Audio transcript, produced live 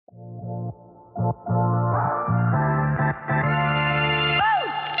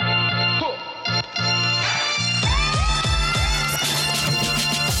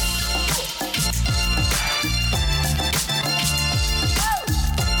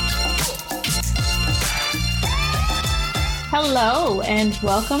Hello, and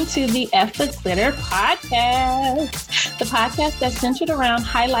welcome to the F the Glitter podcast, the podcast that's centered around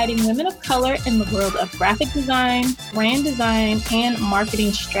highlighting women of color in the world of graphic design, brand design, and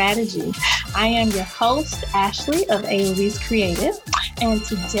marketing strategy. I am your host, Ashley of A. Louise Creative, and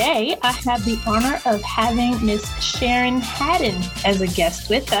today I have the honor of having Miss Sharon Haddon as a guest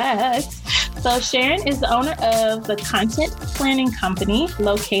with us. So Sharon is the owner of the Content Planning Company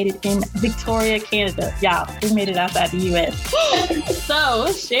located in Victoria, Canada. Y'all, we made it outside the U.S.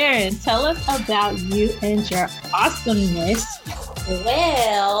 So Sharon, tell us about you and your awesomeness.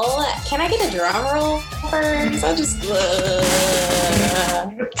 Well, can I get a drum roll first? I'll just...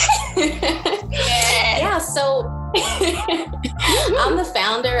 Yeah, so I'm the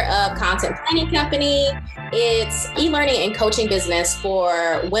founder of Content Planning Company. It's e-learning and coaching business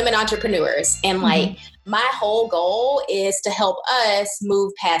for women entrepreneurs. And my whole goal is to help us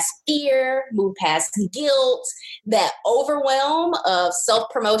move past fear, move past guilt, that overwhelm of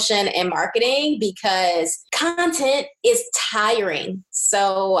self-promotion and marketing, because content is tiring.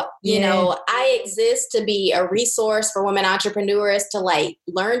 So, you know, I exist to be a resource for women entrepreneurs to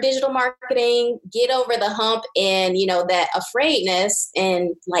learn digital marketing, get over the hump and, that afraidness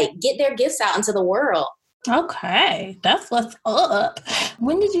and get their gifts out into the world. Okay, that's what's up.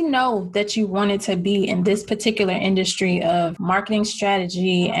 When did you know that you wanted to be in this particular industry of marketing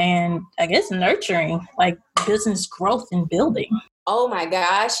strategy and I guess nurturing, business growth and building? Oh my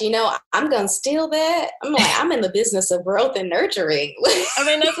gosh, I'm going to steal that. I'm in the business of growth and nurturing. I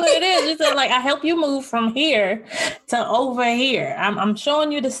mean, that's what it is. You said, I help you move from here to over here. I'm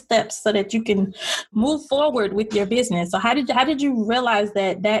showing you the steps so that you can move forward with your business. So how did you realize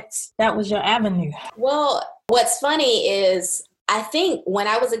that was your avenue? Well, what's funny is I think when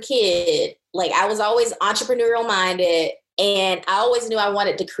I was a kid, I was always entrepreneurial minded and I always knew I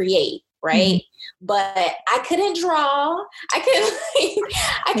wanted to create, right? Mm-hmm. But I couldn't draw. I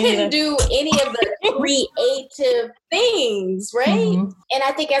couldn't do any of the creative things, right? Mm-hmm. And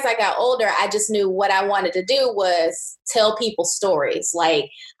I think as I got older, I just knew what I wanted to do was tell people stories. I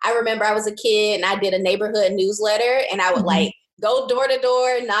remember I was a kid and I did a neighborhood newsletter and I would go door to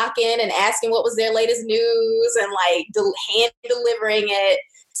door, knocking and asking what was their latest news and hand delivering it.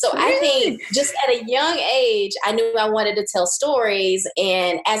 So I think just at a young age, I knew I wanted to tell stories.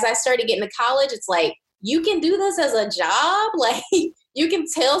 And as I started getting to college, it's you can do this as a job. You can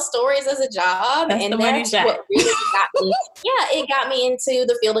tell stories as a job. That's what really got me. Yeah, it got me into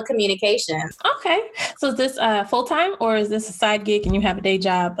the field of communication. Okay. So is this full-time or is this a side gig and you have a day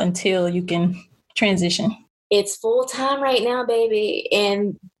job until you can transition? It's full-time right now, baby.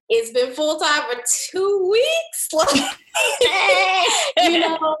 And it's been full-time for 2 weeks.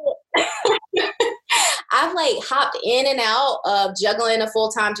 I've hopped in and out of juggling a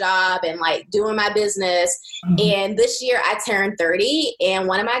full-time job and doing my business. Mm-hmm. And this year I turned 30. And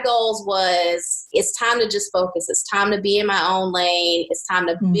one of my goals was it's time to just focus. It's time to be in my own lane. It's time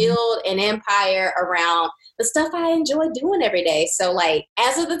to build an empire around the stuff I enjoy doing every day. So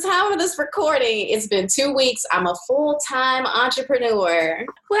as of the time of this recording, it's been 2 weeks. I'm a full-time entrepreneur.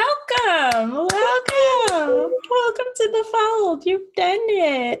 Welcome to the fold. You've done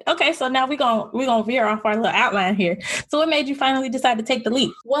it. Okay, so now we're gonna veer off our little outline here. So what made you finally decide to take the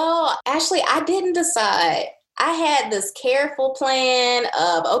leap? Well, Ashley, I didn't decide. I had this careful plan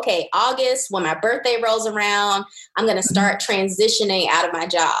of, okay, August, when my birthday rolls around, I'm going to start transitioning out of my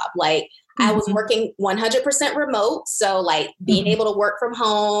job. I was working 100% remote. So being able to work from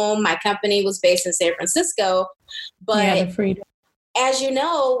home, my company was based in San Francisco, but as you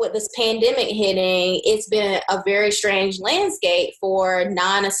know, with this pandemic hitting, it's been a very strange landscape for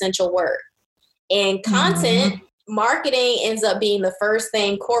non-essential work. And content marketing ends up being the first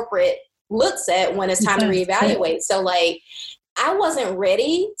thing corporate looks at when it's time to reevaluate. So I wasn't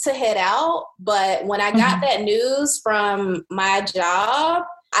ready to head out, but when I got that news from my job,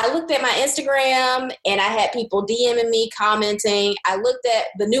 I looked at my Instagram and I had people DMing me, commenting. I looked at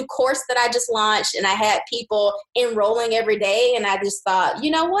the new course that I just launched and I had people enrolling every day. And I just thought, you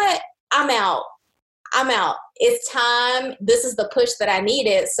know what? I'm out. It's time. This is the push that I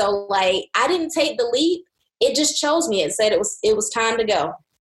needed. So I didn't take the leap. It just chose me. It said it was time to go.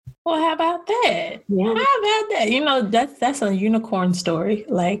 Well, how about that? Yeah. How about that? You know, that's a unicorn story.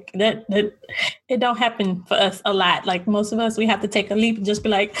 Like that it don't happen for us a lot. Like most of us, we have to take a leap and just be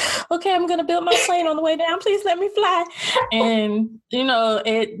like, okay, I'm gonna build my plane on the way down. Please let me fly. And you know,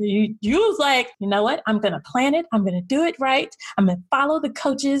 you was like, you know what? I'm gonna plan it. I'm gonna do it right. I'm gonna follow the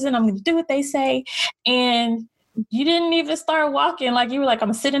coaches, and I'm gonna do what they say. And you didn't even start walking. Like you were like, I'm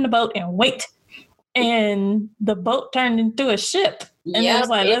gonna sit in the boat and wait. And the boat turned into a ship. And it was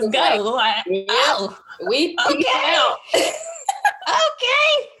like, let's go. Oh, we okay. out.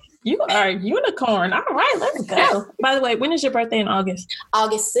 Okay. You are a unicorn. All right, let's go. By the way, when is your birthday in August?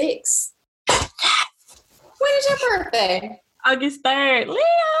 August 6th. When is your birthday? August 3rd. Leo.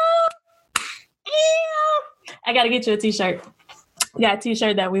 I got to get you a t-shirt. We got a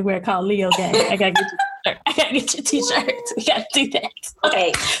t-shirt that we wear called Leo Gang. I got to get you a t-shirt. We got to do that.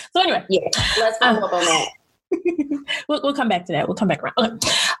 Okay. So anyway. Yeah, let's follow up on that. We'll come back to that. We'll come back around.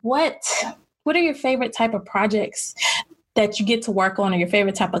 Okay. What are your favorite type of projects that you get to work on, or your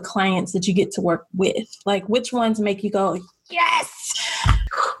favorite type of clients that you get to work with? Like, which ones make you go, yes?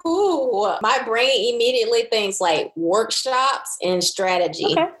 Ooh, my brain immediately thinks like workshops and strategy.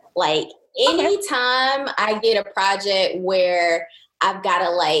 Okay. Like anytime I get a project where I've got to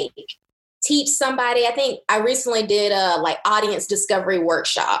like teach somebody, I think I recently did a like audience discovery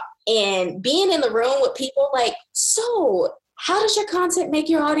workshop, and being in the room with people like, so how does your content make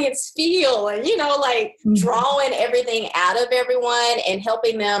your audience feel? And, you know, like drawing everything out of everyone and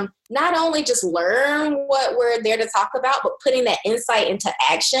helping them not only just learn what we're there to talk about, but putting that insight into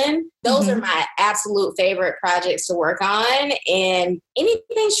action. Those are my absolute favorite projects to work on. And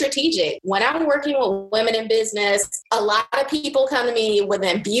anything strategic. When I'm working with women in business, a lot of people come to me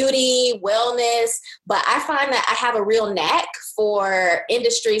within beauty, wellness, but I find that I have a real knack for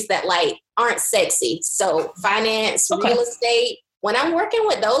industries that like aren't sexy. So finance, real estate. When I'm working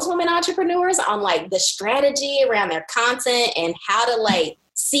with those women entrepreneurs on like the strategy around their content and how to like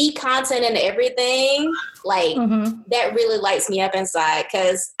see content and everything, like that really lights me up inside.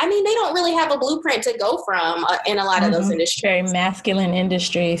 Cause I mean, they don't really have a blueprint to go from in a lot of those industries. Very masculine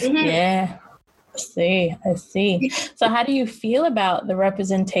industries. Yeah. I see. So how do you feel about the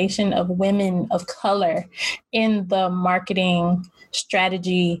representation of women of color in the marketing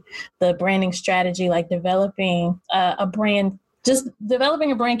strategy, the branding strategy, like developing a brand, just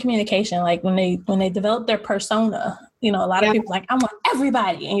developing a brand communication? Like when they develop their persona, you know, a lot of people like, I want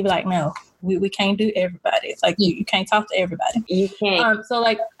everybody. And you be like, no, we can't do everybody. It's like, you can't talk to everybody. You can't. So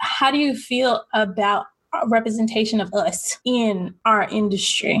like, how do you feel about representation of us in our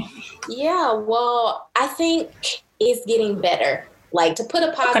industry? Yeah, well, I think it's getting better. Like, to put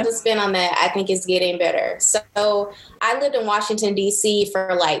a positive spin on that, I think it's getting better. So I lived in Washington, D.C.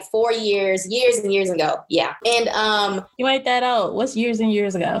 for like 4 years and years ago. Yeah. And you write that out. What's years and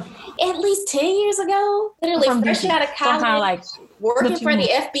years ago? At least 10 years ago. Literally fresh out of college. Somehow, like, working for the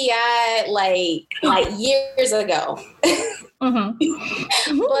FBI like years ago. But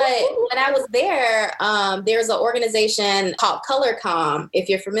when I was there, there's an organization called ColorCom, if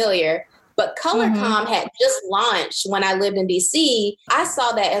you're familiar. But ColorCom had just launched when I lived in DC. I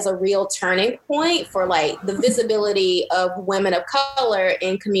saw that as a real turning point for like the visibility of women of color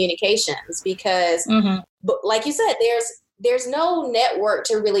in communications, because like you said, there's no network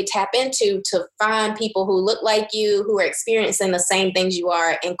to really tap into to find people who look like you, who are experiencing the same things you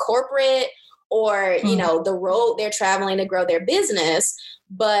are in corporate or, you know, the road they're traveling to grow their business.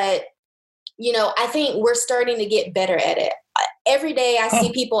 But, you know, I think we're starting to get better at it. Every day I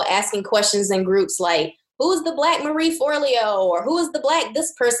see people asking questions in groups like, who is the Black Marie Forleo, or who is the Black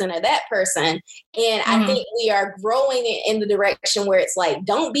this person or that person? And I think we are growing in the direction where it's like,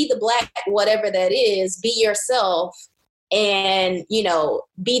 don't be the Black whatever that is, be yourself. And, you know,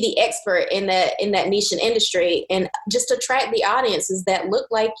 be the expert in that niche and industry, and just attract the audiences that look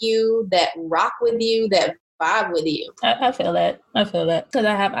like you, that rock with you, that vibe with you. I feel that. Because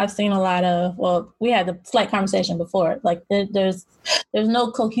I've seen a lot of, well, we had a slight conversation before, like there's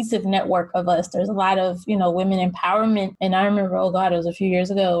no cohesive network of us. There's a lot of, you know, women empowerment. And I remember, oh God, it was a few years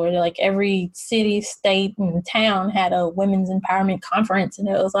ago where like every city, state, and town had a women's empowerment conference. And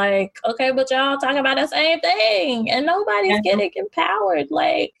it was like, okay, but y'all talking about the same thing and nobody's getting empowered.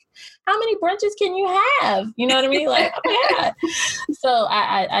 Like, how many brunches can you have? You know what I mean? Like, oh my God. So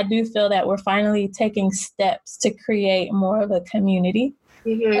I do feel that we're finally taking steps to create more of a community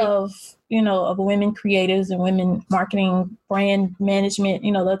of, you know, of women creatives and women marketing, brand management,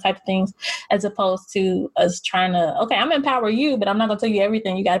 you know, those type of things, as opposed to us trying to, okay, I'm gonna empower you, but I'm not gonna tell you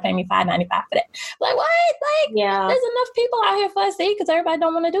everything. You got to pay me $5.95 for that. Like, what? Like, there's enough people out here for us to eat because everybody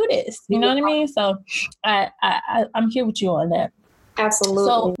don't want to do this. You know what I mean? So I'm here with you on that. Absolutely.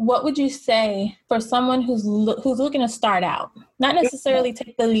 So what would you say for someone who's looking to start out, not necessarily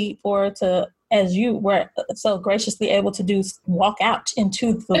take the leap or to, as you were so graciously able to do, walk out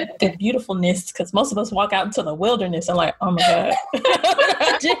into the beautifulness, because most of us walk out into the wilderness and like, oh my God,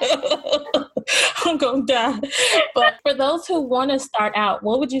 I'm going to die. But for those who want to start out,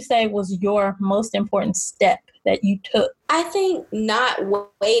 what would you say was your most important step that you took? I think not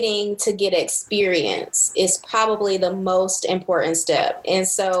waiting to get experience is probably the most important step. And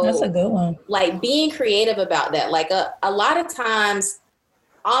so that's a good one. Like being creative about that. Like a lot of times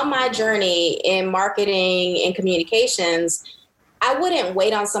on my journey in marketing and communications, I wouldn't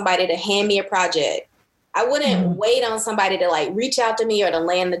wait on somebody to hand me a project. I wouldn't wait on somebody to like reach out to me or to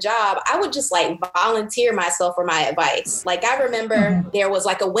land the job. I would just like volunteer myself for my advice. Like I remember there was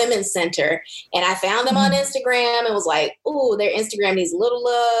like a women's center and I found them on Instagram and was like, ooh, their Instagram needs a little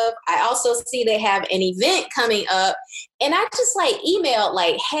love. I also see they have an event coming up. And I just like emailed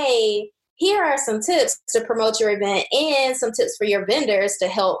like, hey, here are some tips to promote your event and some tips for your vendors to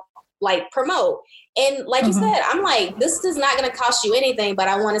help like promote. And like you said, I'm like, this is not going to cost you anything, but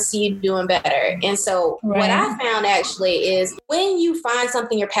I want to see you doing better. And so what I found actually is when you find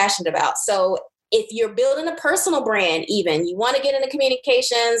something you're passionate about. So if you're building a personal brand, even you want to get into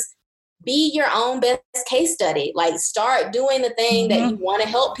communications, be your own best case study. Like start doing the thing that you want to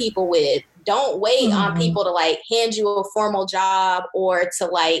help people with. Don't wait on people to like hand you a formal job or to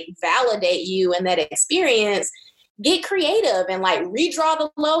like validate you in that experience. Get creative and like redraw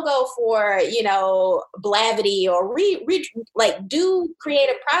the logo for, you know, Blavity or like do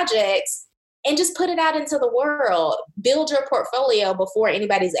creative projects and just put it out into the world. Build your portfolio before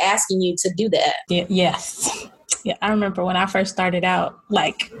anybody's asking you to do that. Yes. Yeah, I remember when I first started out,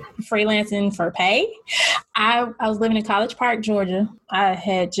 like freelancing for pay. I was living in College Park, Georgia. I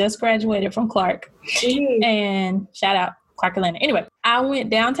had just graduated from Clark, and shout out Clark Atlanta. Anyway, I went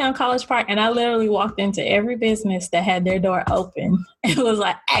downtown College Park and I literally walked into every business that had their door open. It was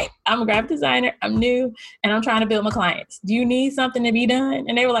like, hey, I'm a graphic designer. I'm new and I'm trying to build my clients. Do you need something to be done?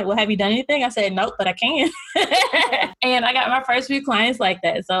 And they were like, well, have you done anything? I said, nope, but I can. And I got my first few clients like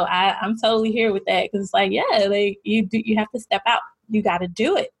that. So I'm totally here with that because it's like, yeah, like you have to step out. You got to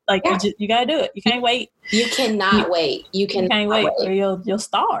do it. Like you got to do it. You can't wait. You cannot wait. You can't wait. Or you'll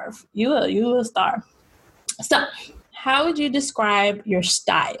starve. You will starve. So how would you describe your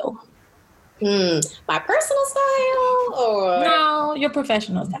style? My personal style or no, your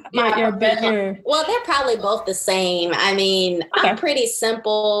professional style. Well, they're probably both the same. I mean, I'm pretty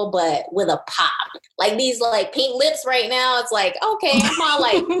simple, but with a pop. Like these like pink lips right now. It's like, okay, I'm all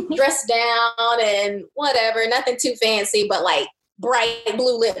like dressed down and whatever, nothing too fancy, but like bright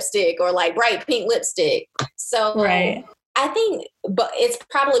blue lipstick or like bright pink lipstick. So I think, but it's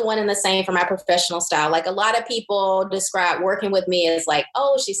probably one and the same for my professional style. Like a lot of people describe working with me as like,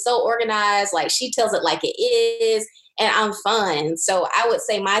 oh, she's so organized. Like she tells it like it is. And I'm fun. So I would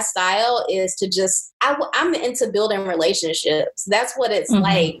say my style is to just, I'm into building relationships. That's what it's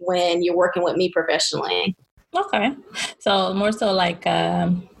like when you're working with me professionally. Okay. So more so like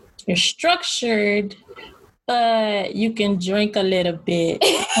you're structured, but you can drink a little bit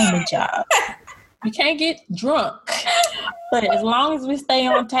on the job. You can't get drunk, but as long as we stay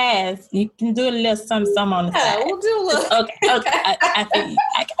on task, you can do a little something on the side. We'll do a little. Okay. I feel you.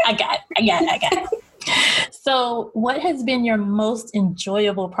 I got it. So what has been your most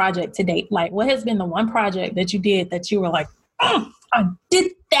enjoyable project to date? Like what has been the one project that you did that you were like, I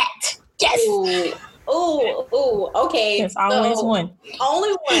did that. Yes. Ooh. Okay. There's always one.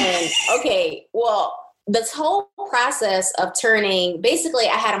 Only one. Okay. Well, this whole process of turning, basically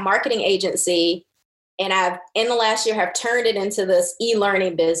I had a marketing agency and I've, in the last year, have turned it into this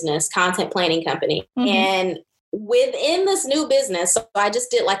e-learning business, content planning company. And within this new business, so I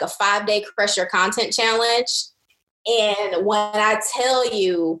just did like a 5-day Crush Your Content challenge. And when I tell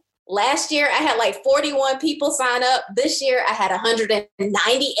you, last year I had like 41 people sign up. This year I had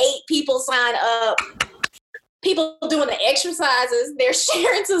 198 people sign up. People doing the exercises, they're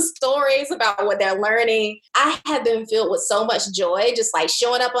sharing some stories about what they're learning. I have been filled with so much joy, just like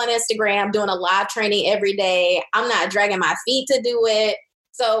showing up on Instagram, doing a live training every day. I'm not dragging my feet to do it.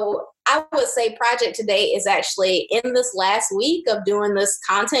 So I would say project today is actually in this last week of doing this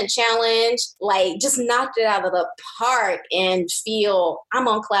content challenge, like just knocked it out of the park and feel I'm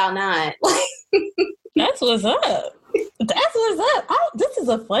on cloud 9. That's what's up. That's what's up. This is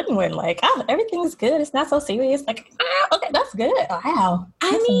a fun one. Like, everything's good. It's not so serious. Like, okay, that's good. Wow. I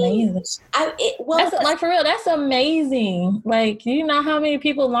That's amazing. Like for real, that's amazing. Like, you know how many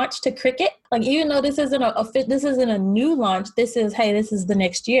people launch to Cricut? Like, even though this isn't a new launch, this is the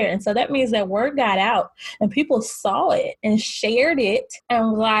next year. And so that means that word got out and people saw it and shared it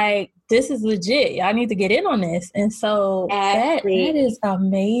and was like, this is legit. Y'all need to get in on this. And so that is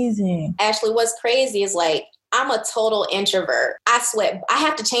amazing. Ashley, what's crazy is like, I'm a total introvert. I sweat. I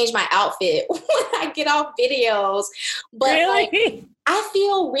have to change my outfit when I get off videos. But really? I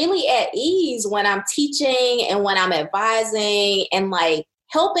feel really at ease when I'm teaching and when I'm advising and like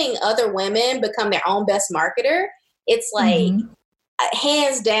helping other women become their own best marketer. It's like,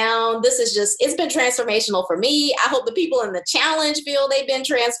 hands down, it's been transformational for me. I hope the people in the challenge feel they've been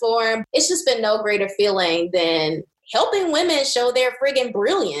transformed. It's just been no greater feeling than helping women show their friggin'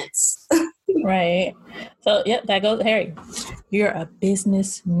 brilliance. Right. So, yep, that goes, Harry. You're a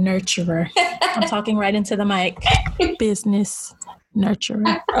business nurturer. I'm talking right into the mic. Business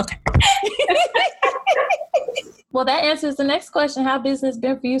nurturer. Okay. Well, that answers the next question. How business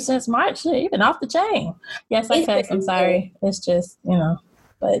been for you since March? You've been off the chain. Yes, I cuss. I'm sorry. It's just,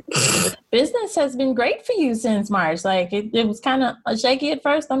 but business has been great for you since March. Like it was kind of shaky at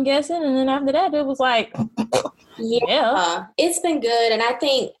first, I'm guessing. And then after that, it was like, yeah, it's been good. And I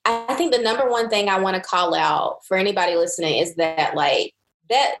think the number one thing I want to call out for anybody listening is that like,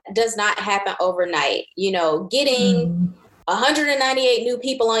 that does not happen overnight. Getting 198 new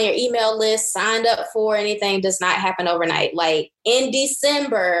people on your email list signed up for anything does not happen overnight. Like in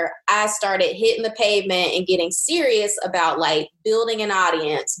December, I started hitting the pavement and getting serious about like building an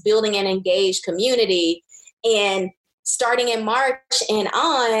audience, building an engaged community. And starting in March and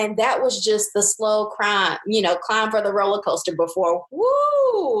on, that was just the slow climb for the roller coaster before,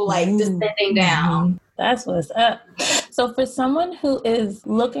 descending down. That's what's up. So for someone who is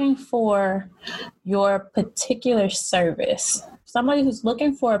looking for your particular service, somebody who's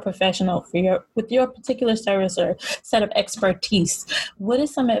looking for a professional with your particular service or set of expertise, what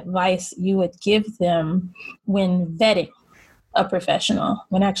is some advice you would give them when vetting a professional,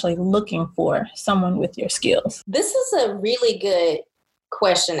 when actually looking for someone with your skills? This is a really good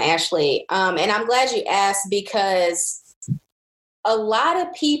question, Ashley. And I'm glad you asked, because a lot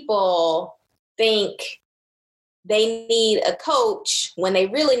of people think they need a coach when they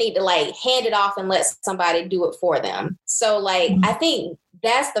really need to like hand it off and let somebody do it for them. So like, I think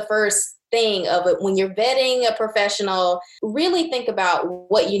that's the first thing of it. When you're vetting a professional, really think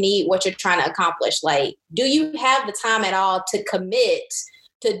about what you need, what you're trying to accomplish. Like, do you have the time at all to commit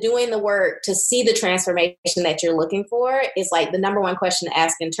to doing the work to see the transformation that you're looking for? Is like the number one question to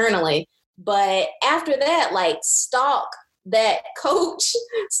ask internally. But after that, like, stalk that coach,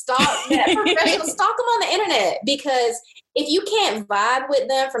 stalk that professional, stalk them on the internet, because if you can't vibe with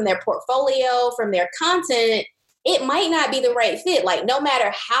them from their portfolio, from their content, it might not be the right fit. Like, no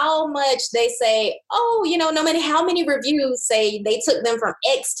matter how much they say, no matter how many reviews say they took them from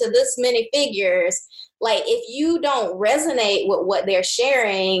X to this many figures, like, if you don't resonate with what they're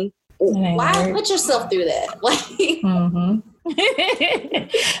sharing, why put yourself through that? Like,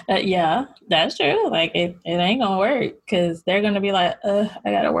 yeah, that's true. Like it ain't gonna work, because they're gonna be like, I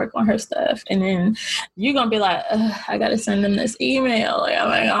gotta work on her stuff, and then you're gonna be like, I gotta send them this email. Like, oh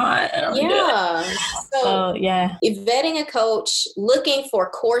my god, So yeah, if vetting a coach, looking for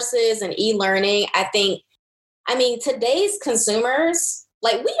courses and e-learning, today's consumers,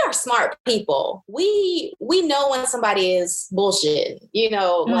 like, we are smart people. We know when somebody is bullshit,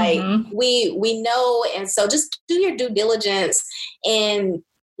 like we know. And so just do your due diligence and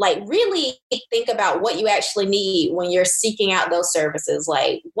like really think about what you actually need when you're seeking out those services.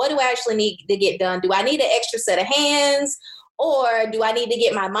 Like, what do I actually need to get done? Do I need an extra set of hands, or do I need to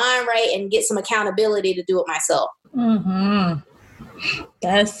get my mind right and get some accountability to do it myself?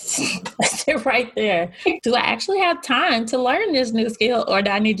 That's it right there. Do I actually have time to learn this new skill, or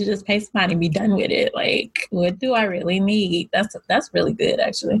do I need to just pay somebody and be done with it? Like, what do I really need? That's really good,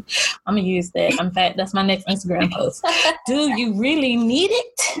 actually. I'm gonna use that. In fact, that's my next Instagram post. Do you really need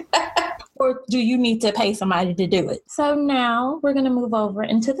it, or do you need to pay somebody to do it? So now we're gonna move over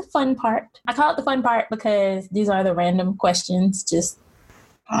into the fun part. I call it the fun part because these are the random questions, just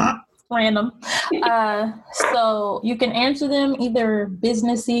random. So you can answer them either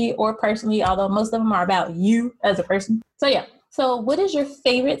businessy or personally, although most of them are about you as a person. So yeah. So what is your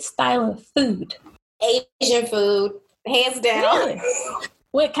favorite style of food? Asian food, hands down. Really?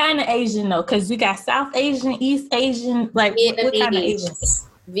 What kind of Asian though? Because we got South Asian, East Asian, like what kind of Asian?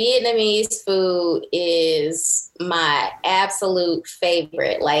 Vietnamese food is my absolute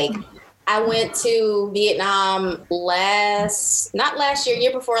favorite. Like, I went to Vietnam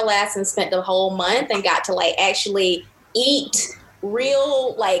year before last, and spent the whole month and got to like actually eat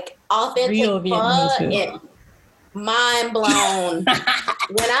real, like authentic real pho Vietnamese food. and mind blown.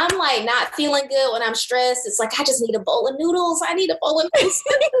 When I'm like not feeling good, when I'm stressed, it's like I just need a bowl of noodles. I need a bowl of noodles.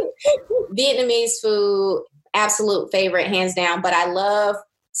 Vietnamese food, absolute favorite, hands down. But I love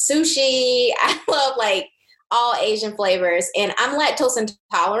sushi. I love like all Asian flavors, and I'm lactose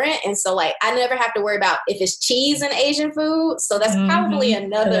intolerant, and so like I never have to worry about if it's cheese in Asian food. So that's probably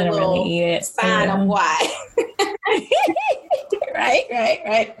another little sign of why.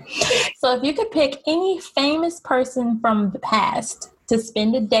 Right. So if you could pick any famous person from the past to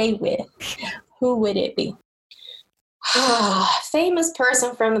spend a day with, who would it be? Famous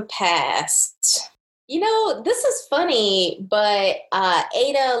person from the past. You know, this is funny, but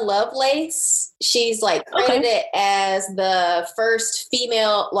Ada Lovelace, she's like credited as the first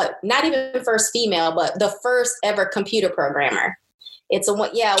female, like not even first female, but the first ever computer programmer. It's a woman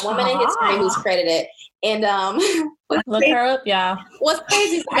in history who's credited. And look her up, y'all. What's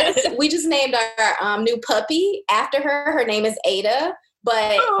crazy is we just named our new puppy after her. Her name is Ada.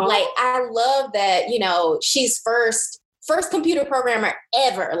 But like, I love that, you know, she's first computer programmer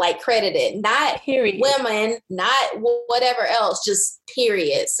ever, like credited, not women, not whatever else, just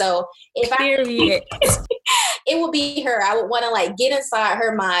period. So if it would be her. I would want to like get inside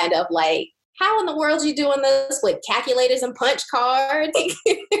her mind of like, how in the world are you doing this with calculators and punch cards?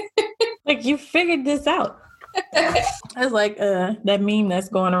 Like you figured this out. It's like that meme that's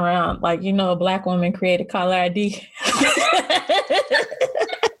going around, like, you know, a Black woman created caller ID.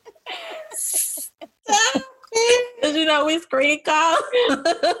 Because you know we screen call.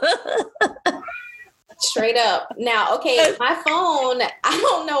 Straight up. Now, okay, my phone, I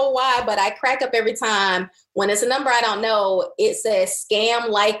don't know why, but I crack up every time when it's a number I don't know. It says scam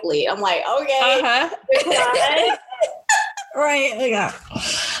likely. I'm like, okay. Right.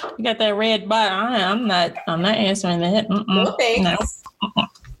 You got that red button. I'm not answering that. No thanks. No.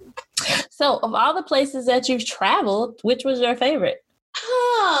 So, of all the places that you've traveled, which was your favorite?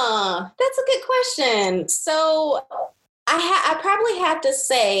 That's a good question. So I probably have to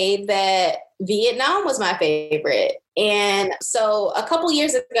say that Vietnam was my favorite. And so a couple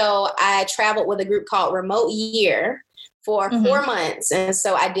years ago, I traveled with a group called Remote Year for 4 months. And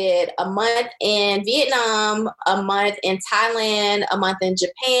so I did a month in Vietnam, a month in Thailand, a month in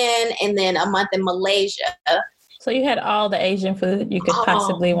Japan, and then a month in Malaysia. So you had all the Asian food you could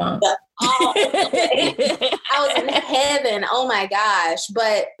possibly want. I was in heaven. Oh my gosh.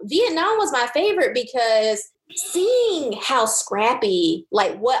 But Vietnam was my favorite because seeing how scrappy,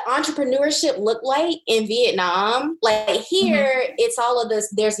 like what entrepreneurship looked like in Vietnam, like here, it's all of this,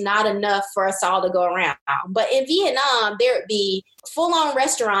 there's not enough for us all to go around. But in Vietnam, there would be full-on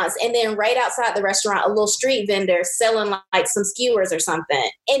restaurants, and then right outside the restaurant, a little street vendor selling like some skewers or something.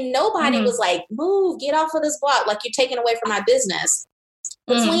 And nobody was like, move, get off of this block, like you're taking away from my business.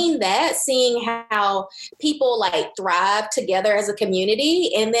 Between that, seeing how people like thrive together as a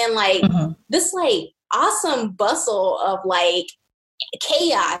community, and then like this like awesome bustle of like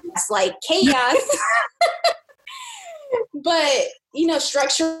chaos, but you know,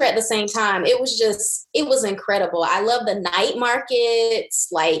 structure at the same time. It was incredible. I love the night markets,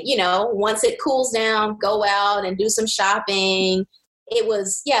 like, you know, once it cools down, go out and do some shopping. It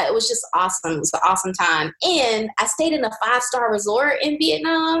was just awesome. It was an awesome time. And I stayed in a 5-star resort in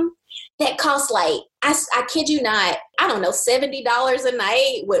Vietnam that cost like, I kid you not, I don't know, $70 a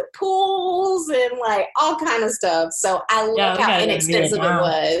night with pools and like all kind of stuff. So I love how inexpensive it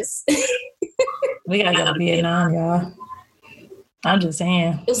was. We gotta go to Vietnam, y'all. I'm just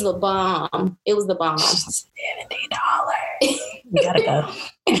saying. It was the bomb. $70. We gotta go.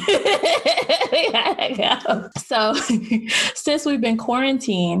 We gotta go. So, since we've been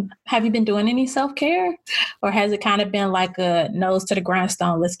quarantined, have you been doing any self-care? Or has it kind of been like a nose to the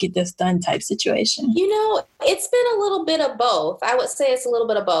grindstone, let's get this done type situation? You know, it's been a little bit of both. I would say it's a little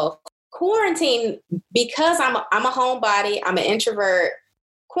bit of both. Quarantine, because I'm a homebody, I'm an introvert.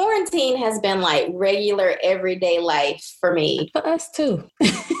 Quarantine has been like regular everyday life for me. For us too.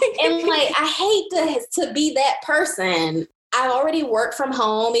 And like, I hate to be that person. I already work from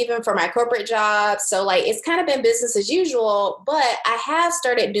home, even for my corporate job. So like, it's kind of been business as usual, but I have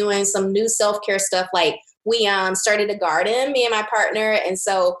started doing some new self-care stuff. Like we started a garden, me and my partner. And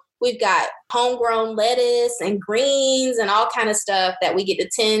so we've got homegrown lettuce and greens and all kind of stuff that we get to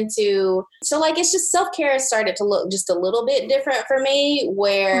tend to. So like, it's just self-care has started to look just a little bit different for me,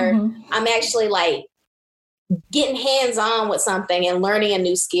 where I'm actually like getting hands-on with something and learning a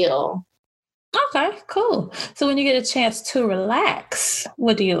new skill. Okay, cool. So when you get a chance to relax,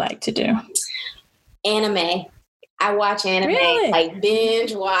 what do you like to do? Anime. I watch anime, like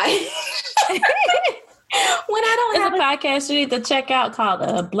binge watch. When I don't have a podcast you need to check out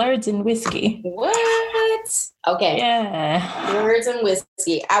called Blurs and Whiskey. What? Okay. Yeah. Blurs and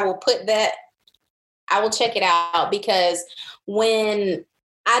Whiskey. I will check it out, because when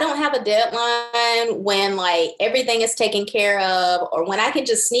I don't have a deadline, when like everything is taken care of, or when I can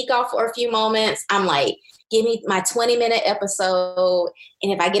just sneak off for a few moments, I'm like, give me my 20-minute episode.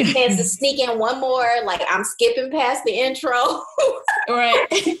 And if I get a chance to sneak in one more, like I'm skipping past the intro. Right.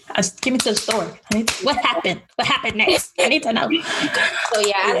 Give me to the story. What happened? What happened next? I need to know. So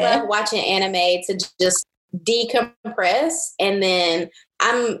yeah, I love watching anime to just decompress. And then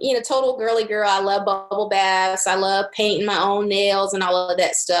I'm, total girly girl. I love bubble baths. I love painting my own nails and all of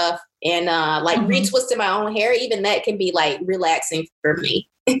that stuff. And retwisting my own hair. Even that can be like relaxing for me.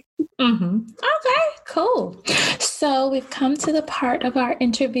 Okay, cool. So we've come to the part of our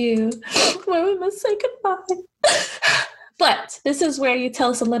interview where we must say goodbye. But this is where you tell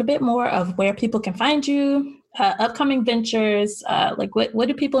us a little bit more of where people can find you, upcoming ventures, what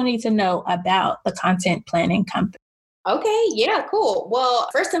do people need to know about the Content Planning Company? Okay, yeah, cool. Well,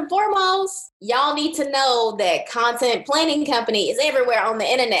 first and foremost, y'all need to know that Content Planning Company is everywhere on the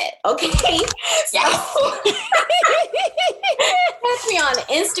internet, okay? Yes. Catch me on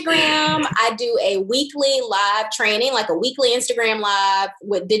Instagram. I do a weekly live training, like a weekly Instagram live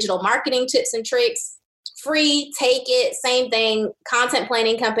with digital marketing tips and tricks. Free, take it, same thing. Content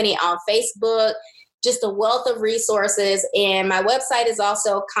Planning Company on Facebook. Just a wealth of resources. And my website is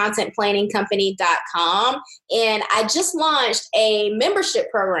also contentplanningcompany.com. And I just launched a membership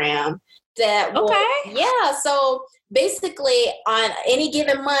program that will, so basically on any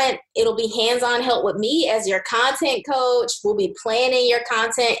given month, it'll be hands-on help with me as your content coach. We'll be planning your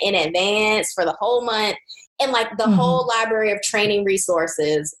content in advance for the whole month, and like the whole library of training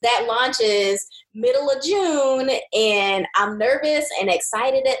resources. That launches middle of June, and I'm nervous and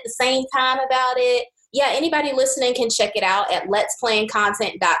excited at the same time about it. Yeah, anybody listening can check it out at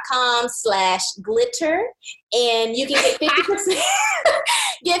letsplancontent.com/glitter, and you can get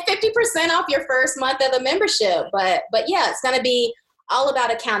 50% off your first month of the membership. But yeah, it's going to be all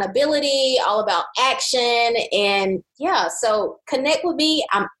about accountability, all about action, and yeah, so connect with me.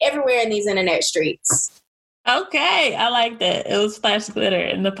 I'm everywhere in these internet streets. Okay, I like that. It was Splash Glitter,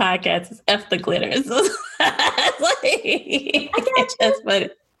 and the podcast is F the Glitter. So, that's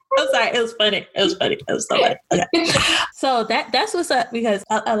funny. I'm sorry. It was funny. It was so funny. Okay. So that's what's up, because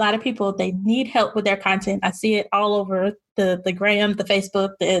a lot of people, they need help with their content. I see it all over the gram, the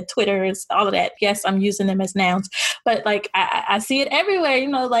Facebook, the Twitters, all of that. Yes, I'm using them as nouns, but like I see it everywhere.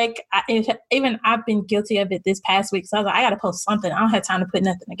 Even I've been guilty of it this past week. So I was like, I got to post something. I don't have time to put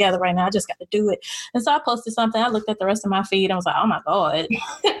nothing together right now. I just got to do it. And so I posted something. I looked at the rest of my feed. I was like, oh my God.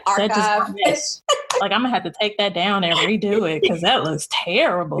 Archive. Like, I'm gonna have to take that down and redo it, because that looks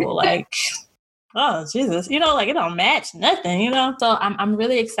terrible. Like, oh Jesus, it don't match nothing, So I'm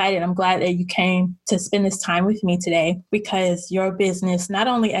really excited. I'm glad that you came to spend this time with me today, because your business, not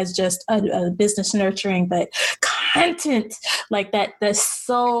only as just a business nurturing, but content like that's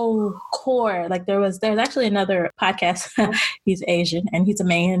so core. Like there's actually another podcast. He's Asian and he's a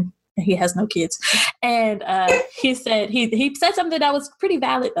man. He has no kids, and he said he said something that was pretty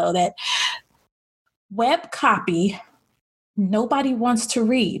valid though, that web copy nobody wants to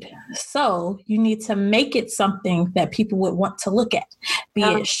read. So you need to make it something that people would want to look at. Be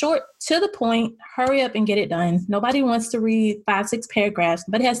it short, to the point, hurry up and get it done. Nobody wants to read 5-6 paragraphs,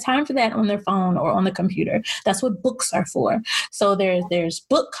 but has time for that on their phone or on the computer. That's what books are for. So there's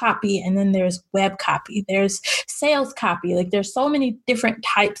book copy, and then there's web copy. There's sales copy. Like there's so many different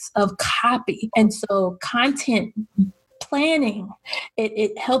types of copy. And so content planning,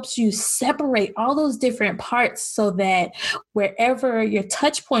 it helps you separate all those different parts, so that wherever your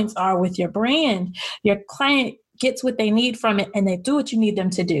touch points are with your brand, your client gets what they need from it, and they do what you need them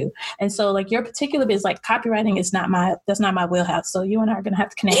to do. And so like your particular business, like copywriting that's not my wheelhouse. So you and I are going to have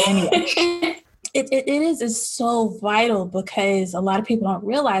to connect anyway. It's so vital, because a lot of people don't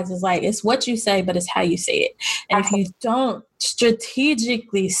realize it's what you say, but it's how you say it. And if you don't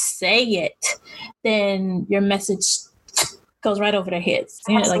strategically say it, then your message goes right over their heads.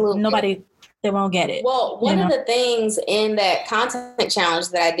 Nobody, they won't get it. Well, one of the things in that content challenge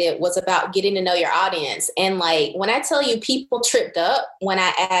that I did was about getting to know your audience. And like, when I tell you, people tripped up when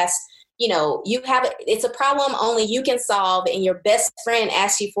I asked, it's a problem only you can solve, and your best friend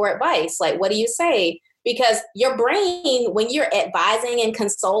asks you for advice. Like, what do you say? Because your brain, when you're advising and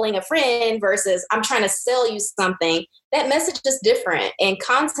consoling a friend versus I'm trying to sell you something, that message is different. And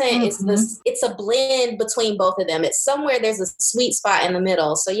content is it's a blend between both of them. It's somewhere there's a sweet spot in the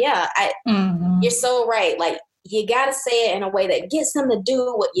middle. So yeah, you're so right. Like, you got to say it in a way that gets them to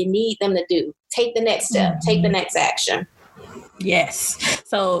do what you need them to do. take the next step, take the next action. Yes.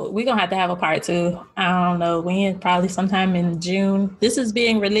 So we're going to have a part 2. I don't know when, probably sometime in June. This is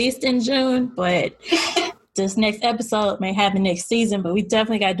being released in June, but this next episode may happen next season, but we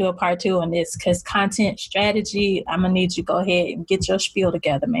definitely got to do a part 2 on this because content strategy, I'm going to need you to go ahead and get your spiel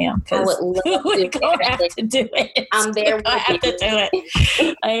together, ma'am. I would love we're going to have to do it. I'm there with you. have to do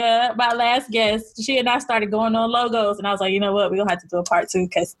it. My last guest, she and I started going on logos, and I was like, you know what? We're going to have to do a part 2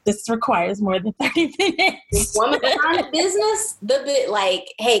 because this requires more than 30 minutes. Woman behind the business,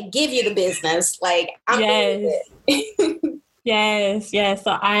 hey, give you the business. Like, I'm yes. Yes.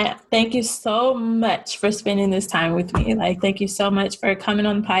 So I thank you so much for spending this time with me. Like, thank you so much for coming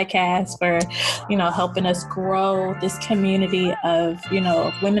on the podcast, for, helping us grow this community of,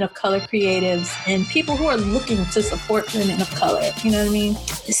 women of color creatives and people who are looking to support women of color. You know what I mean?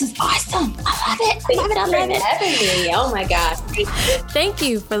 This is awesome. I love it. I love it. Having me. Oh my God. Thank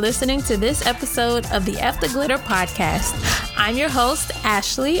you for listening to this episode of the F the Glitter podcast. I'm your host,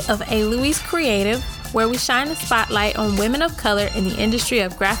 Ashley of A. Louise Creative, where we shine a spotlight on women of color in the industry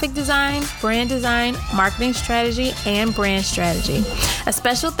of graphic design, brand design, marketing strategy, and brand strategy. A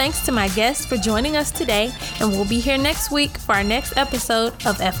special thanks to my guests for joining us today, and we'll be here next week for our next episode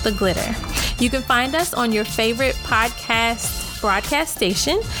of F the Glitter. You can find us on your favorite podcast broadcast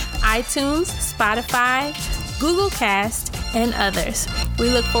station, iTunes, Spotify, Google Cast, and others. We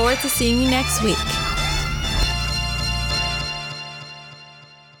look forward to seeing you next week.